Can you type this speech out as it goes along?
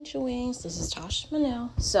Angel Wings. This is Tasha Manel.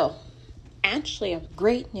 So, actually, I have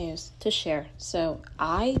great news to share. So,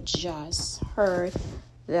 I just heard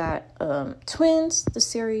that Twins, the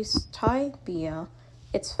series Thai BL,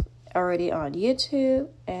 it's already on YouTube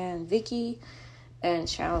and Viki and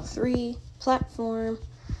Channel 3 platform.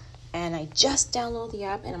 And I just downloaded the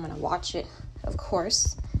app and I'm going to watch it, of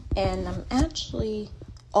course. And I'm actually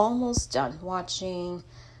almost done watching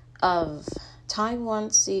of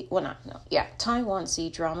Taiwan C drama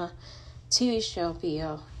TV show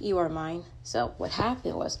BL, You Are Mine. So what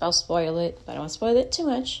happened was, I'll spoil it, but I don't want to spoil it too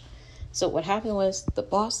much. So what happened was, the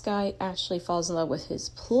boss guy actually falls in love with his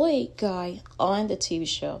play guy on the TV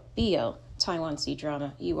show BL, Taiwan C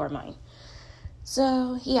drama, You Are Mine.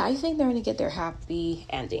 So yeah, I think they're going to get their happy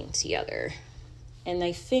ending together. And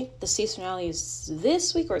I think the season finale is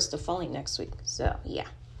this week or it's the following next week. So yeah.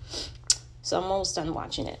 So I'm almost done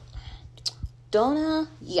watching it. Dona,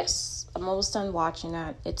 yes, I'm almost done watching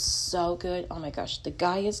that. It's so good. Oh my gosh, the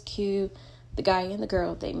guy is cute. The guy and the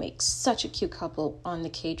girl, they make such a cute couple on the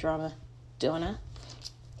K-drama Dona.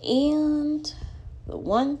 And the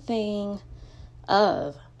one thing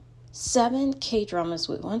of 7 K-dramas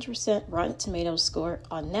with 100% Rotten Tomatoes score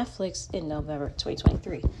on Netflix in November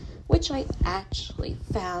 2023, which I actually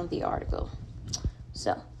found the article.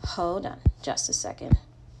 So hold on just a second.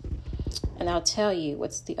 And I'll tell you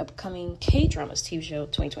what's the upcoming K-dramas TV show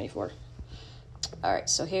 2024. Alright,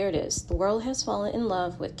 so here it is. The world has fallen in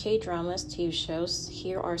love with K-dramas TV shows.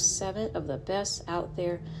 Here are 7 of the best out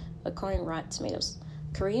there according to Rotten Tomatoes.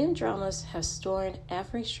 Korean dramas have stormed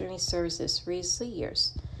every streaming services recent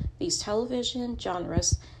years. These television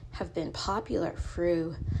genres have been popular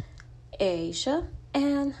through Asia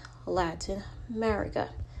and Latin America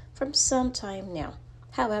for some time now.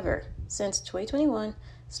 However, since 2021,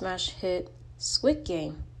 smash hit Squid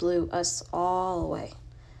Game blew us all away.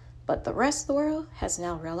 But the rest of the world has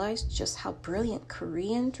now realized just how brilliant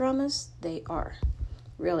Korean dramas they are.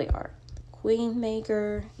 Really are. Queen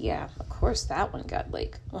Maker, yeah, of course that one got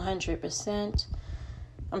 100%.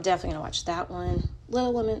 I'm definitely gonna watch that one.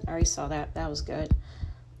 Little Women, I already saw that. That was good.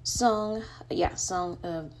 Song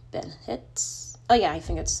of Ben Hits. Oh yeah, I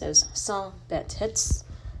think it says Song Ben Hits.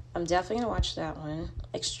 I'm definitely gonna watch that one.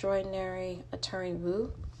 Extraordinary Attorney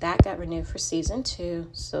Woo. That got renewed for season 2,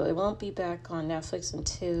 so it won't be back on Netflix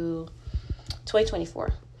until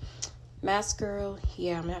 2024. Mask Girl,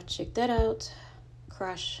 yeah, I'm gonna have to check that out.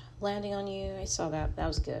 Crash Landing on You, I saw that. That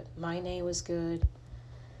was good. My Name was good.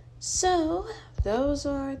 So, those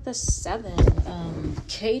are the 7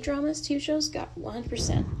 K-dramas TV shows got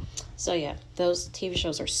 100%. So yeah, those TV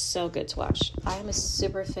shows are so good to watch. I am a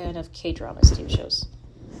super fan of K-dramas TV shows.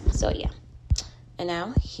 So yeah. And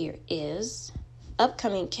now, here is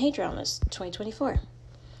upcoming K-dramas 2024.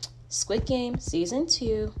 Squid Game Season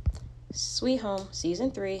 2, Sweet Home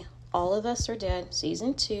Season 3, All of Us Are Dead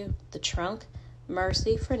Season 2, The Trunk,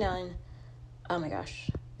 Mercy for None. Oh my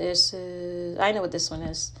gosh. I know what this one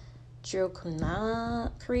is.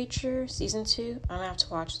 Dracula Creature Season 2. I'm going to have to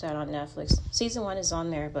watch that on Netflix. Season 1 is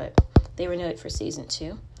on there, but they renewed it for Season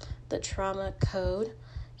 2. The Trauma Code,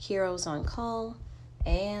 Heroes on Call,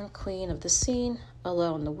 and Queen of the Scene,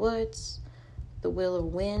 Alone in the Woods, The Willow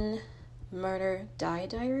Wind, Murder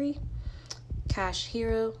Diary, Cash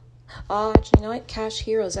Hero. Oh, actually, you know what? Cash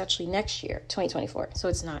Hero is actually next year, 2024. So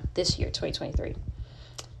it's not this year, 2023.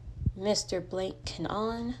 Mr. Blake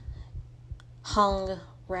Canon, Hong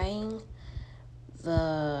Rang,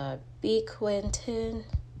 The B. Quentin,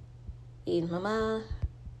 In Mama,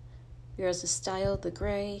 Yours is Style, The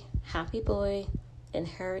Grey, Happy Boy,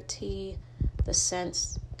 Inherity, The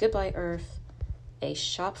Sense, Goodbye Earth, A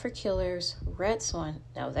Shop for Killers, Red Swan.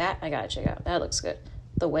 Now that I gotta check out. That looks good.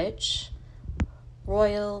 The Witch,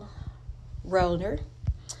 Royal Roller,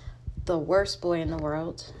 The Worst Boy in the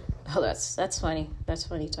World. Oh, that's funny. That's a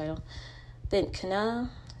funny title. Then Kana,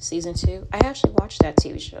 Season 2. I actually watched that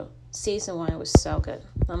TV show. Season 1 was so good.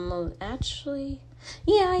 I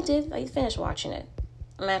did. I finished watching it.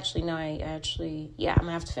 I'm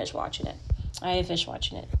gonna have to finish watching it. I didn't finish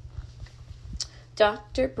watching it.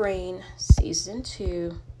 Dr. Brain, Season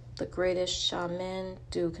 2. The Greatest Shaman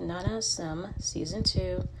Duke Nana Sim, Season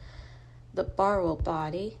 2. The Barrel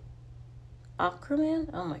Body. Aquaman?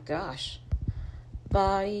 Oh my gosh.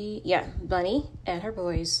 Bunny and Her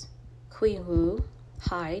Boys. Queen Wu,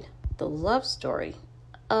 Hyde. The Love Story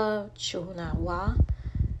of Chunawa.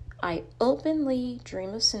 I Openly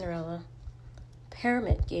Dream of Cinderella.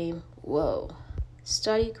 Pyramid Game, whoa.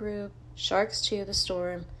 Study Group, Sharks 2 The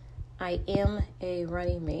Storm. I Am a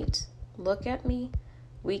Running Mate. Look at Me.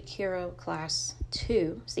 Weak Hero Class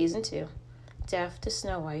 2, Season 2. Death to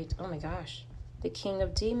Snow White, oh my gosh. The King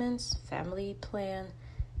of Demons, Family Plan,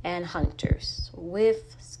 and Hunters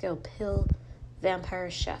with Scalpel Vampire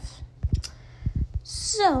Chef.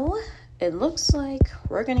 So it looks like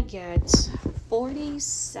we're gonna get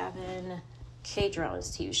 47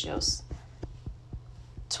 K-dramas TV shows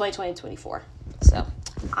 2020-24. So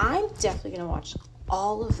I'm definitely gonna watch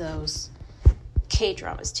all of those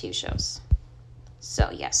K-dramas TV shows. So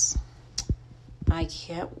yes, I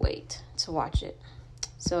can't wait to watch it.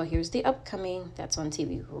 So here's the upcoming that's on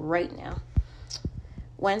TV right now.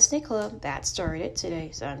 Wednesday Club, that started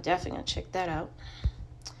today, so I'm definitely going to check that out.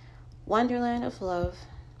 Wonderland of Love,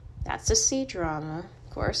 that's a C-drama,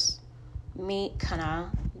 of course. Meet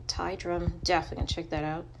Kana, Thai drama, definitely going to check that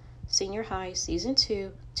out. Senior High, Season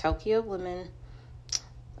 2, Tokyo Women.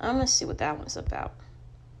 I'm going to see what that one's about.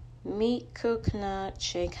 Meet Kukna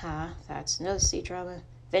Chekha, that's another C-drama.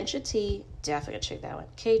 Venture T, definitely going to check that one.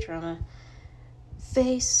 K-drama.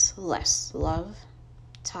 Faceless Love,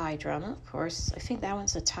 Thai drama, of course. I think that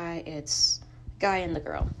one's a Thai. It's Guy and the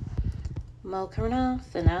Girl. Mokarna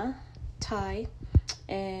Fina, Thai.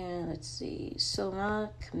 And let's see,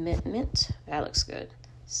 Soma Commitment. That looks good.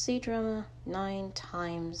 C drama, 9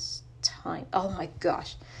 times time. Oh my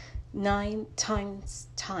gosh. 9 times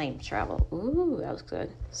time travel. Ooh, that was good.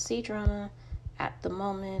 C drama, At the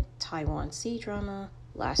Moment. Taiwan C drama.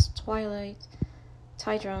 Last Twilight.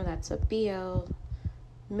 Thai drama, that's a BL.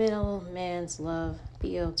 Middle Man's Love,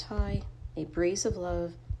 BO Thai, A Breeze of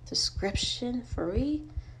Love, Description Free,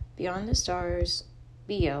 Beyond the Stars,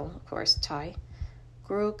 BO, of course, Thai,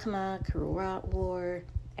 Guru Kama Kurat War,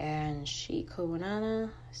 and Shiko Wanana,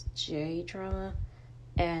 J Drama,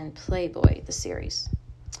 and Playboy, the series.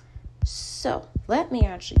 So, let me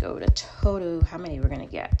actually go to total how many we're going to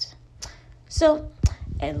get. So,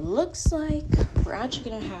 it looks like we're actually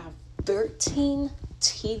going to have 13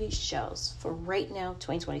 TV shows for right now,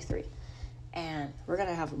 2023. And we're going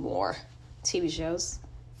to have more TV shows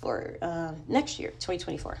for next year,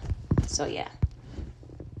 2024. So, yeah.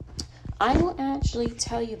 I will actually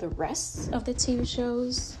tell you the rest of the TV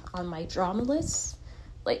shows on my drama list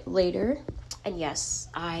like later. And yes,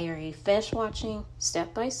 I already finished watching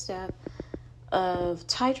step by step of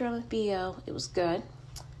Thai drama BL. It was good.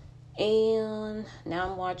 And now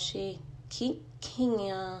I'm watching Keep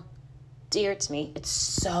Kenya Dear to Me. It's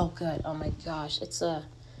so good. Oh my gosh. It's a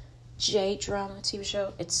J-drama TV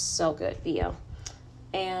show. It's so good. BL.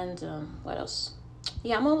 And what else?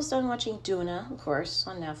 Yeah, I'm almost done watching Duna, of course,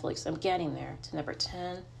 on Netflix. I'm getting there to number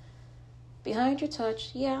 10. Behind Your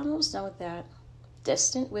Touch. Yeah, I'm almost done with that.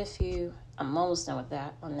 Distant With You. I'm almost done with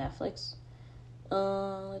that on Netflix.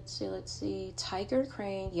 Let's see. Tiger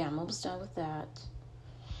Crane. Yeah, I'm almost done with that.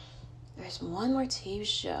 There's one more TV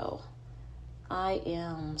show I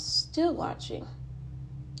am still watching.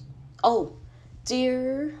 Oh,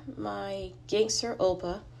 Dear My Gangster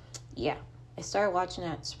Oppa. Yeah, I started watching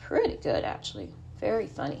that. It's pretty good, actually. Very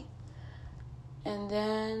funny. And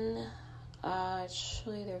then,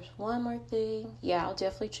 actually, there's one more thing. Yeah, I'll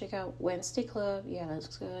definitely check out Wednesday Club. Yeah, that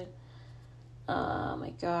looks good. Oh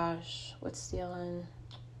my gosh. What's the other one?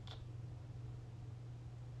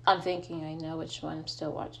 I'm thinking I know which one I'm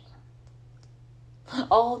still watching.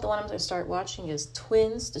 Oh, the one I'm going to start watching is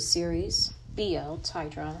Twins, the series. BL, Thai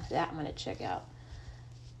drama. That I'm going to check out.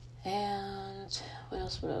 And what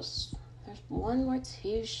else? There's one more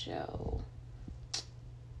TV show.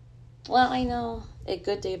 Well, I know A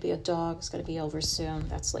Good Day to Be a Dog is going to be over soon.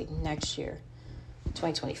 That's like next year,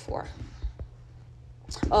 2024.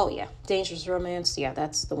 Oh, yeah. Dangerous Romance. Yeah,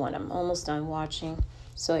 that's the one I'm almost done watching.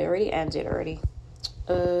 So it already ended already.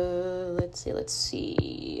 Let's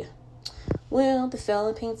see. Well, the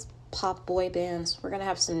Philippines pop boy bands. We're going to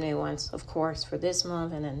have some new ones, of course, for this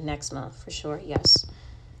month and then next month, for sure. Yes.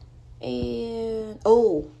 And,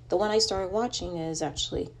 the one I started watching is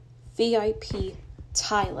actually VIP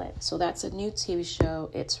Thailand. So that's a new TV show.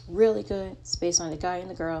 It's really good. It's based on the guy and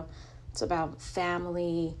the girl. It's about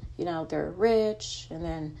family. You know, they're rich. And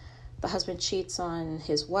then the husband cheats on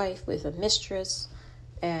his wife with a mistress.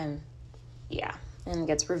 And, yeah. And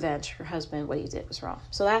gets revenge for her husband. What he did was wrong.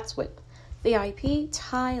 So that's what VIP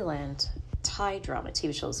Thailand Thai drama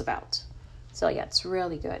TV show is about. So, yeah, it's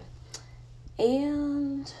really good.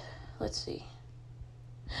 And let's see.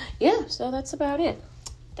 Yeah, so that's about it.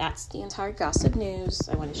 That's the entire gossip news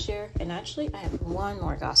I want to share. And actually, I have one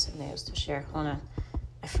more gossip news to share. Hold on.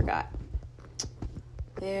 I forgot.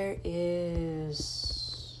 There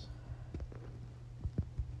is...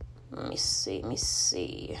 Let me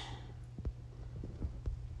see.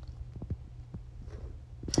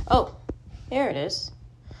 Oh, there it is.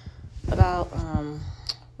 About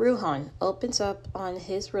Ruhan opens up on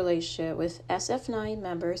his relationship with SF9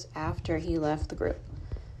 members after he left the group.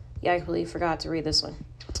 Yeah, I completely forgot to read this one.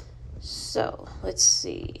 So, let's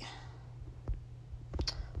see.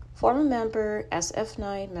 Former member,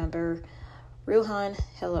 SF9 member, Ruhan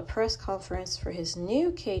held a press conference for his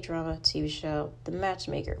new K-drama TV show, The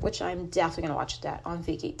Matchmaker, which I'm definitely going to watch that on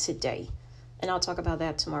Viki today. And I'll talk about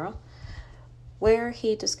that tomorrow, where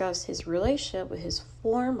he discussed his relationship with his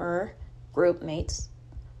former group mates.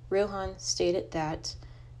 Ruhan stated that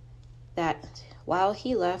while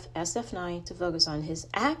he left SF9 to focus on his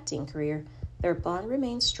acting career, their bond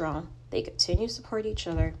remained strong. They continue to support each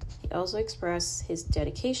other. He also expressed his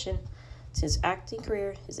dedication to his acting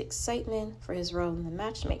career, his excitement for his role in The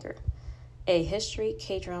Matchmaker, a history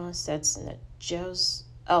K-drama sets in the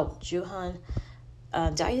Juhan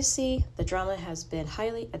dynasty. The drama has been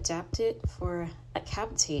highly adapted for a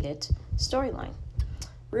captivated storyline.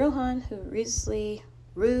 Ruhan, who recently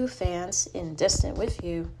Ru fans in Distant With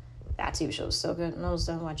You, that TV show is so good. I'm almost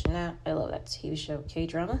done watching that. I love that TV show,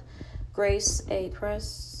 K-drama. Graced a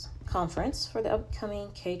press conference for the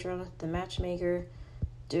upcoming K-drama, The Matchmaker.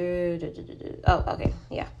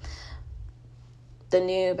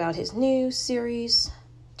 About his new series.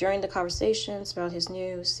 During the conversations about his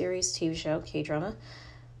new series TV show, K-drama,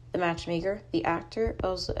 The Matchmaker, the actor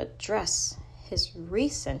also addressed his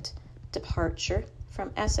recent departure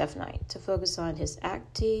from SF9 to focus on his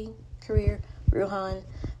acting career. Ruhan,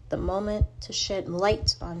 the moment to shed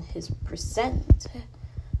light on his present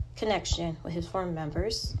connection with his former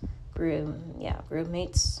members, group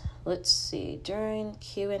mates. Let's see, during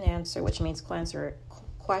Q and answer, which means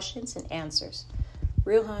questions and answers,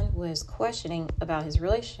 Ruhan was questioning about his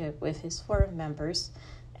relationship with his former members,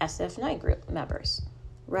 SF9 group members,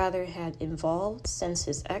 rather had evolved since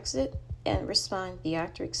his exit. In response, the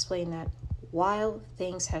actor explained that while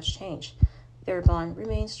things have changed, their bond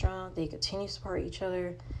remains strong. They continue to support each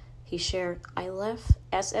other. He shared, I left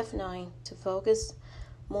SF9 to focus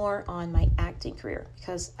more on my acting career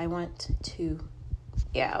because I want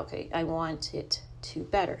it to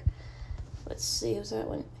better. Let's see, who's that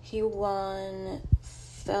one? He won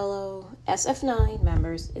fellow SF9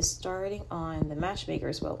 members is starting on The Matchmaker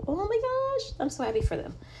as well. Oh my gosh, I'm so happy for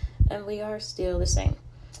them. And we are still the same.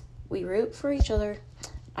 We root for each other.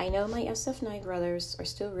 I know my SF9 brothers are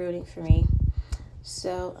still rooting for me.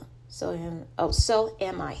 So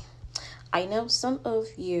am I. I know some of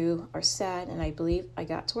you are sad, and I believe I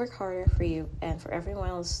got to work harder for you and for everyone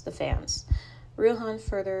else, the fans. Ruhan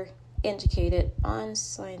further indicated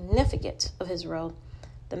unsignificant of his role,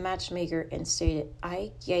 The Matchmaker, and stated,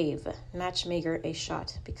 I gave Matchmaker a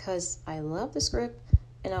shot because I love this group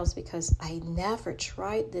and also because I never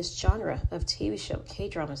tried this genre of TV show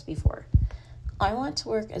K-dramas before. I want to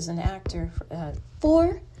work as an actor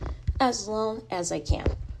for as long as I can.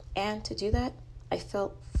 And to do that, I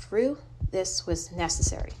felt through this was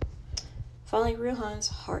necessary. Following Ruhan's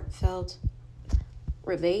heartfelt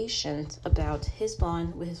revelations about his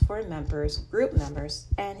bond with his former group members,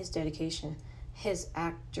 and his dedication, his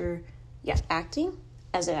acting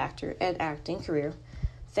career,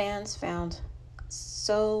 fans found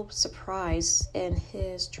so surprised in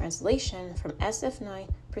his translation from SF9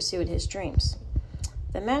 pursued his dreams.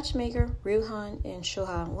 The Matchmaker, Ruhan in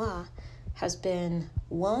Shohanwa, has been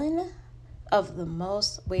one of the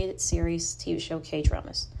most weighted series TV show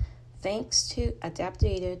K-dramas. Thanks to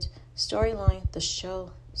adapted storyline, the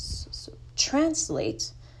show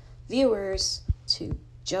translates viewers to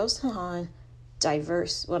Joseon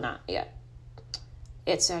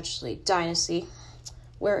it's actually Dynasty,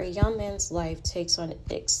 where a young man's life takes on an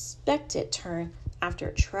expected turn after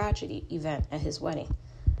a tragedy event at his wedding.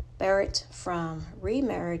 Barrett from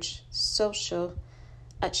remarriage social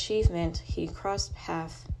achievement, he crossed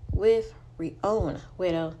paths with Rion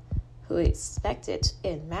widow, who expected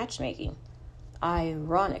in matchmaking.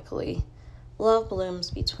 Ironically, love blooms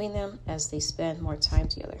between them as they spend more time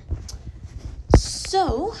together.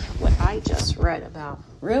 So, what I just read about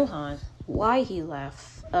Ruhan, why he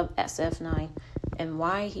left of SF9, and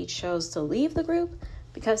why he chose to leave the group,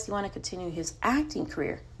 because he wanted to continue his acting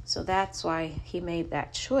career. So that's why he made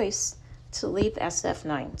that choice to leave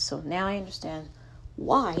SF9. So now I understand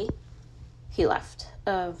why he left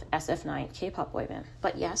of SF9 K-pop boy band.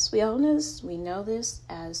 But yes, we all know this. We know this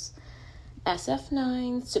as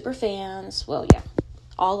SF9 super fans. Well, yeah,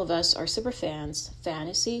 all of us are super fans,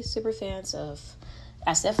 fantasy super fans of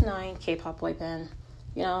SF9 K-pop boy band.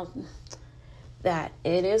 You know, that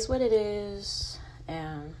it is what it is.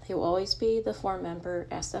 And he will always be the 4-member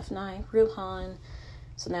SF9, Ruhan.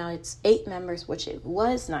 So now it's 8 members, which it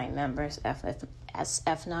was 9 members,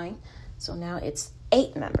 SF9. So now it's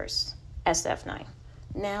 8 members, SF9.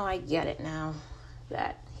 Now I get it now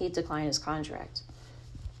that he declined his contract.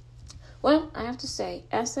 Well, I have to say,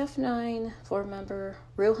 SF9 floor member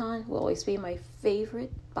Ruhan will always be my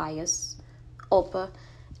favorite bias Oppa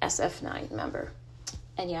SF9 member.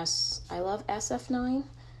 And yes, I love SF9,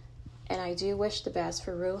 and I do wish the best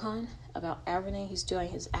for Ruhan about everything he's doing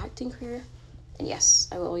his acting career. And yes,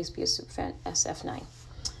 I will always be a super fan of SF9.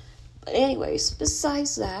 But anyways,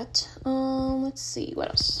 besides that, let's see, what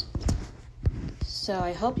else? So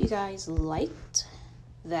I hope you guys liked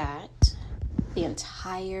that, the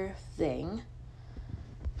entire thing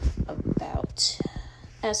about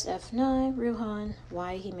SF9, Ruhan,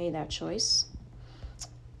 why he made that choice.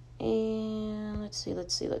 And let's see.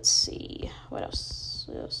 What else?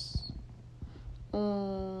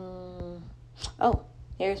 Oh,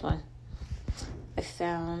 here's one. I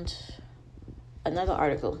found another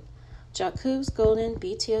article. Jungkook's golden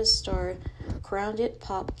BTS star crowned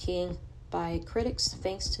pop king by critics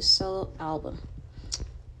thanks to solo album.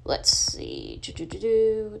 Let's see.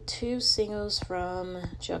 2 singles from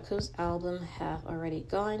Jungkook's album have already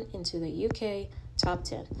gone into the UK top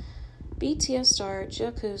 10. BTS star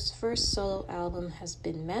Jungkook's first solo album has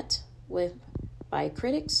been met with by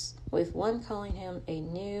critics, with one calling him a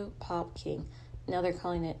new pop king, another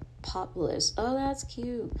calling it pop bliss. Oh, that's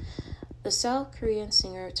cute. The South Korean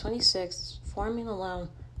singer, 26, forming alone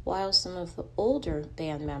while some of the older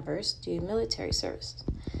band members do military service.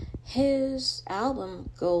 His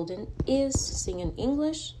album, Golden, is sing in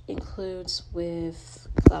English, includes with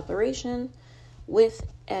collaboration with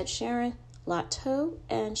Ed Sheeran, Lato,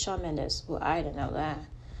 and Shawn Mendes. Well, I didn't know that.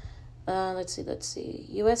 Let's see.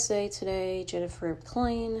 USA Today, Jennifer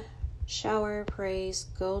McLean, shower praise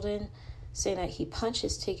Golden, saying that he punched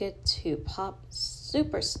his ticket to pop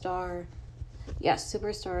superstardom.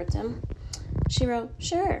 She wrote,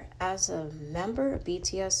 sure, as a member of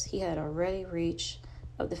BTS, he had already reached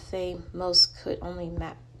of the fame most could only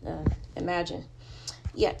imagine.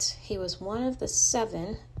 Yet, he was one of the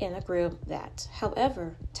 7 in a group that,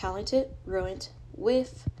 however talented, ruined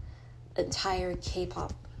with entire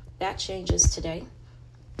K-pop. That changes today.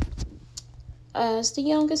 As the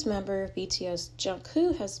youngest member of BTS,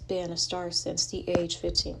 Jungkook has been a star since the age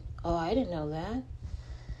 15. Oh, I didn't know that.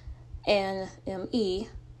 And M.E.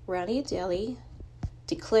 Ronnie Daly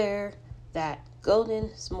declared that Golden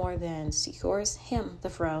is more than secures him the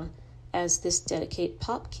throne as this dedicated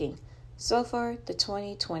pop king. So far, the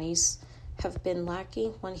 2020s have been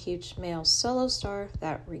lacking one huge male solo star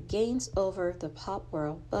that regains over the pop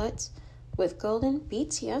world, but with Golden,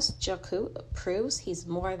 BTS Jungkook proves he's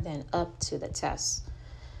more than up to the test.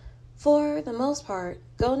 For the most part,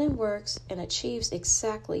 Golden works and achieves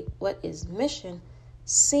exactly what his mission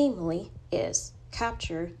seemingly is: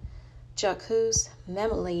 capture Jungkook's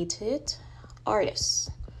memelated artists,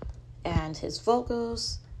 and his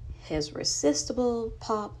vocals, his irresistible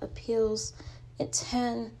pop appeals, and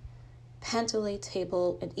 10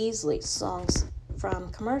 palatable and easily songs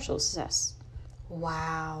from commercial success.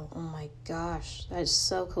 Wow, oh my gosh, that is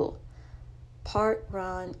so cool. Part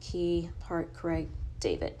Ron Key, part Craig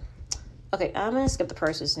David. Okay, I'm going to skip the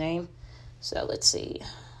person's name. So let's see.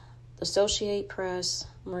 The Associated Press,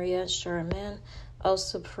 Maria Sherman,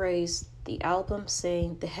 also praised the album,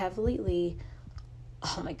 saying the heavily,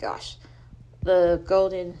 oh my gosh, the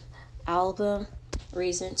Golden album,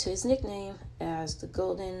 reason to his nickname as the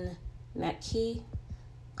Golden Mackey.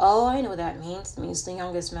 Oh, I know what that means. It means the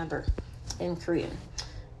youngest member in Korean.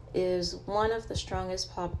 Is one of the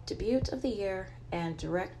strongest pop debut of the year and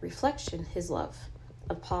direct reflection his love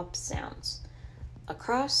of pop sounds.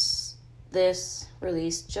 Across this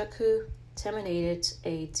release, Jungkook emanated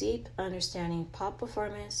a deep understanding of pop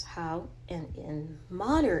performance, how and in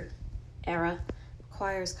modern era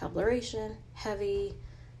requires collaboration, heavy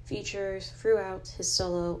features throughout his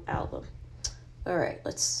solo album. All right,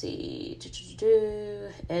 let's see.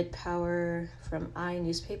 Ed Power from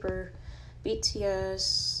iNewspaper.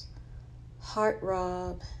 BTS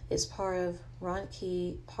Heartthrob is part of Ron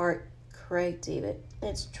Key, part Craig David.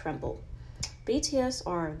 It's Tremble. BTS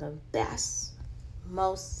are the best,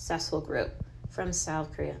 most successful group from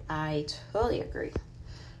South Korea. I totally agree.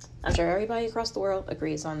 I'm sure everybody across the world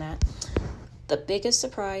agrees on that. The biggest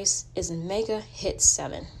surprise is Mega Hit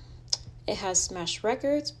 7. It has smashed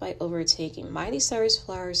records by overtaking Miley Cyrus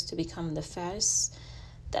Flowers to become the fastest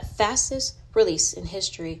release in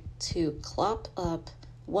history to clock up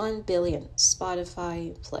 1 billion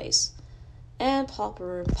Spotify plays. And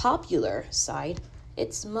popular side,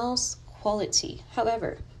 it's most quality.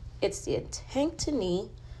 However, it's the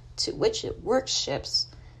intensity to which it worships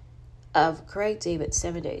of Craig David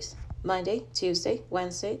 7 days. Monday, Tuesday,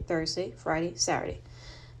 Wednesday, Thursday, Friday, Saturday.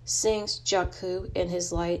 Sings Jungkook in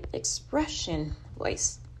his light expression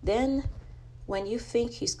voice. Then When you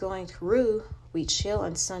think he's going to rue, we chill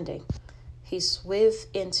on Sunday. He swift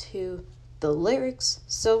into the lyrics,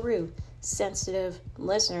 so rude. Sensitive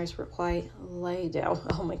listeners were quite laid down.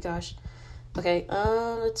 Oh my gosh. Okay,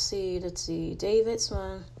 let's see. David's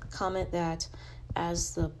one comment that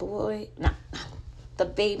as the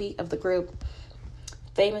baby of the group,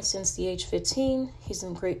 famous since the age 15, he's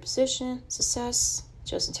in great position, success.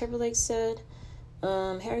 Justin Timberlake said.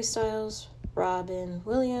 Harry Styles, Robin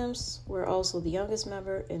Williams were also the youngest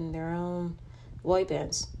member in their own boy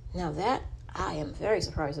bands. Now that, I am very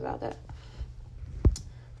surprised about that.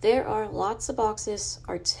 There are lots of boxes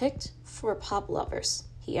are ticked for pop lovers,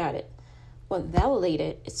 he added. What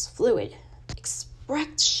validated its fluid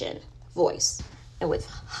expression voice and with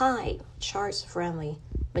high charts-friendly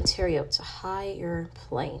material to higher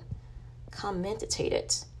plane.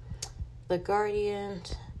 Commentated. The Guardian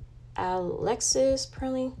Alexis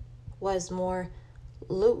Perlin was more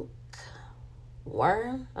lukewarm.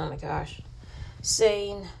 Oh my gosh.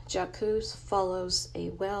 Saying Jacques follows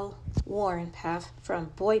a well-worn path from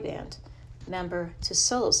boy band member to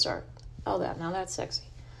solo star. Oh, now that's sexy.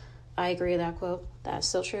 I agree with that quote. That's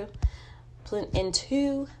so true.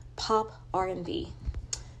 Into pop R&B.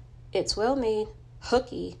 It's well made,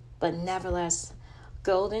 hooky, but nevertheless,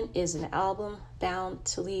 Golden is an album bound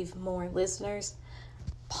to leave more listeners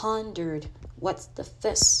pondered what the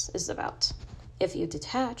fizz is about. If you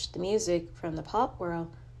detach the music from the pop world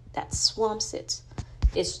that swamps it,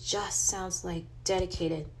 it just sounds like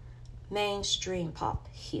dedicated mainstream pop,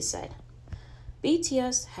 he said.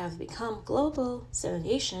 BTS have become global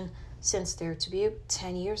sensation since their debut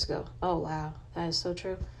 10 years ago. Oh wow, that is so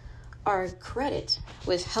true. Are credited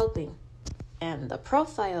with helping and the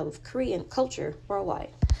profile of Korean culture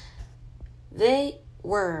worldwide. They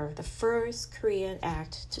were the first Korean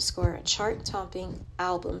act to score chart-topping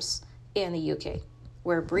albums in the UK,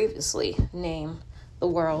 were previously named the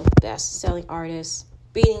world's best-selling artists,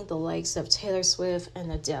 beating the likes of Taylor Swift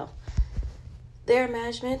and Adele. Their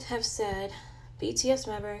management have said BTS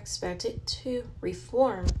members expected to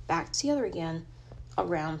reform back together again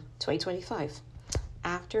around 2025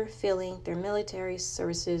 after filling their military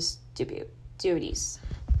services duties.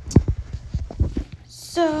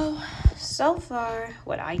 So far,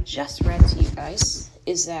 what I just read to you guys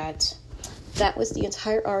is that was the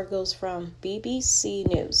entire articles from BBC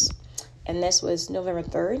News. And this was November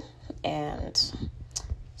 3rd. And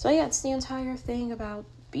so yeah, it's the entire thing about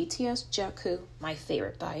BTS Jacques, my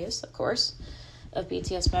favorite bias, of course, of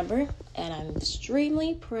BTS member. And I'm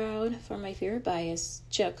extremely proud for my favorite bias,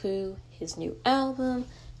 Jacques, his new album,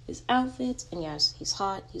 his outfits. And yes, he's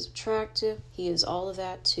hot, he's attractive, he is all of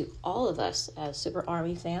that to all of us as Super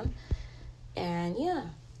Army fan. And yeah,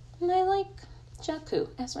 and I like Jacques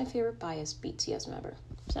as my favorite bias BTS member.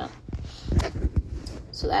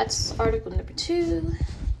 So that's article number 2.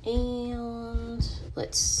 And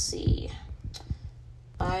let's see.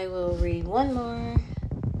 I will read one more.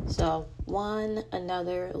 So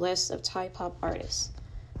another list of Thai pop artists.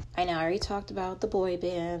 I know I already talked about the boy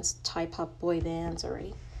bands, Thai pop boy bands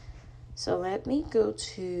already. So let me go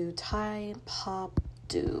to Thai pop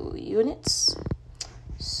duo units.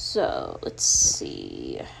 So let's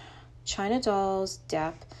see. China Dolls,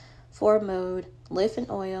 Dap, 4 Mode, Live in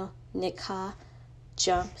Oil, Nika,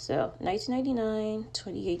 Jump. So 1999,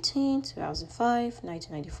 2018, 2005,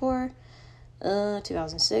 1994,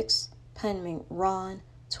 2006, Penming Ron,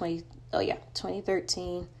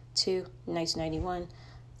 2013 to 1991,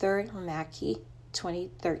 Third Maki,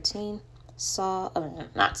 2013,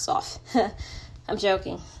 not Soft. I'm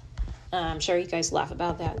joking. I'm sure you guys laugh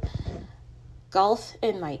about that. Golf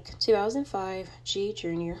and Mike, 2005, G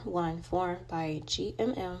Junior 1, formed by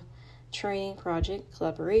GMM Training Project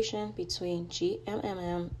collaboration between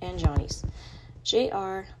GMM and Johnny's.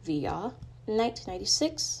 JR Via,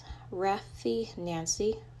 1996, Rafi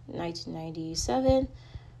Nancy, 1997,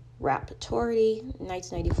 Raptority,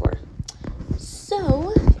 1994.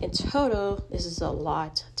 So, in total, this is a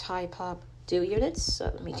lot of Thai pop duo units. So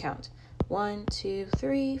let me count. 1, 2,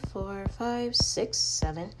 3, 4, 5, 6,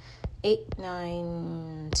 7, 8,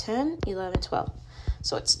 9, 10, 11, 12.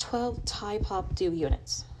 So it's 12 Thai pop duo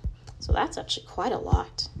units. So that's actually quite a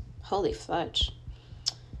lot. Holy fudge.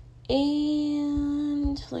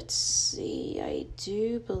 And let's see. I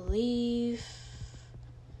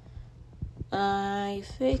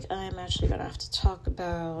think I'm actually going to have to talk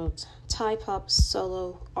about Thai pop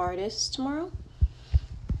solo artists tomorrow.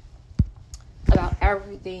 About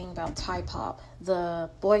everything about Thai pop. The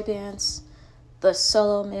boy bands, the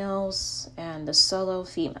solo males, and the solo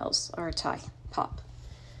females are Thai pop.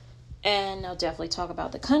 And I'll definitely talk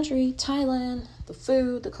about the country, Thailand, the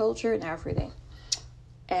food, the culture, and everything.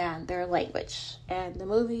 and their language. And the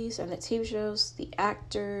movies and the TV shows, the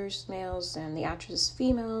actors, males, and the actresses,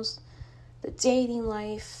 females, the dating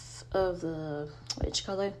life of the,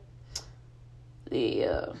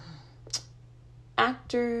 the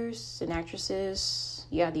actors and actresses,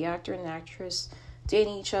 the actor and actress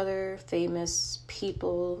dating each other, famous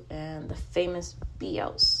people, and the famous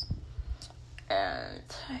BLs. And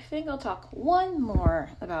I think I'll talk one more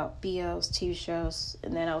about BLs, TV shows,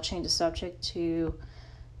 and then I'll change the subject to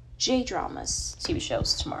J-dramas, TV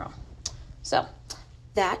shows tomorrow. So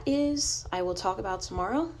that is, I will talk about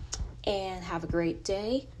tomorrow, and have a great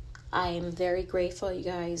day. I am very grateful you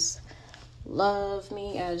guys love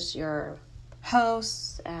me as your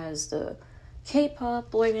host, as the K-pop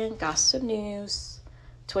boy band gossip news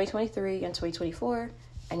 2023 and 2024.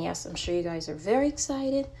 And yes, I'm sure you guys are very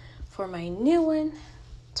excited for my new one,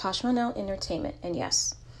 Tosh Monel Entertainment. And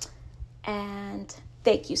yes, and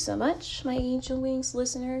thank you so much, my Angel Wings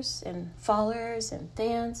listeners and followers and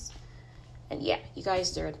fans. And yeah, you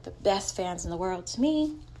guys are the best fans in the world to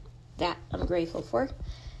me. That I'm grateful for.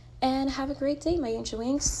 And have a great day, my Angel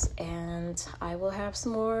Wings. And I will have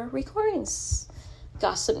some more recordings,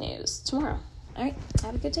 gossip news tomorrow. All right,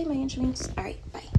 have a good day, my Angel Wings. All right, bye.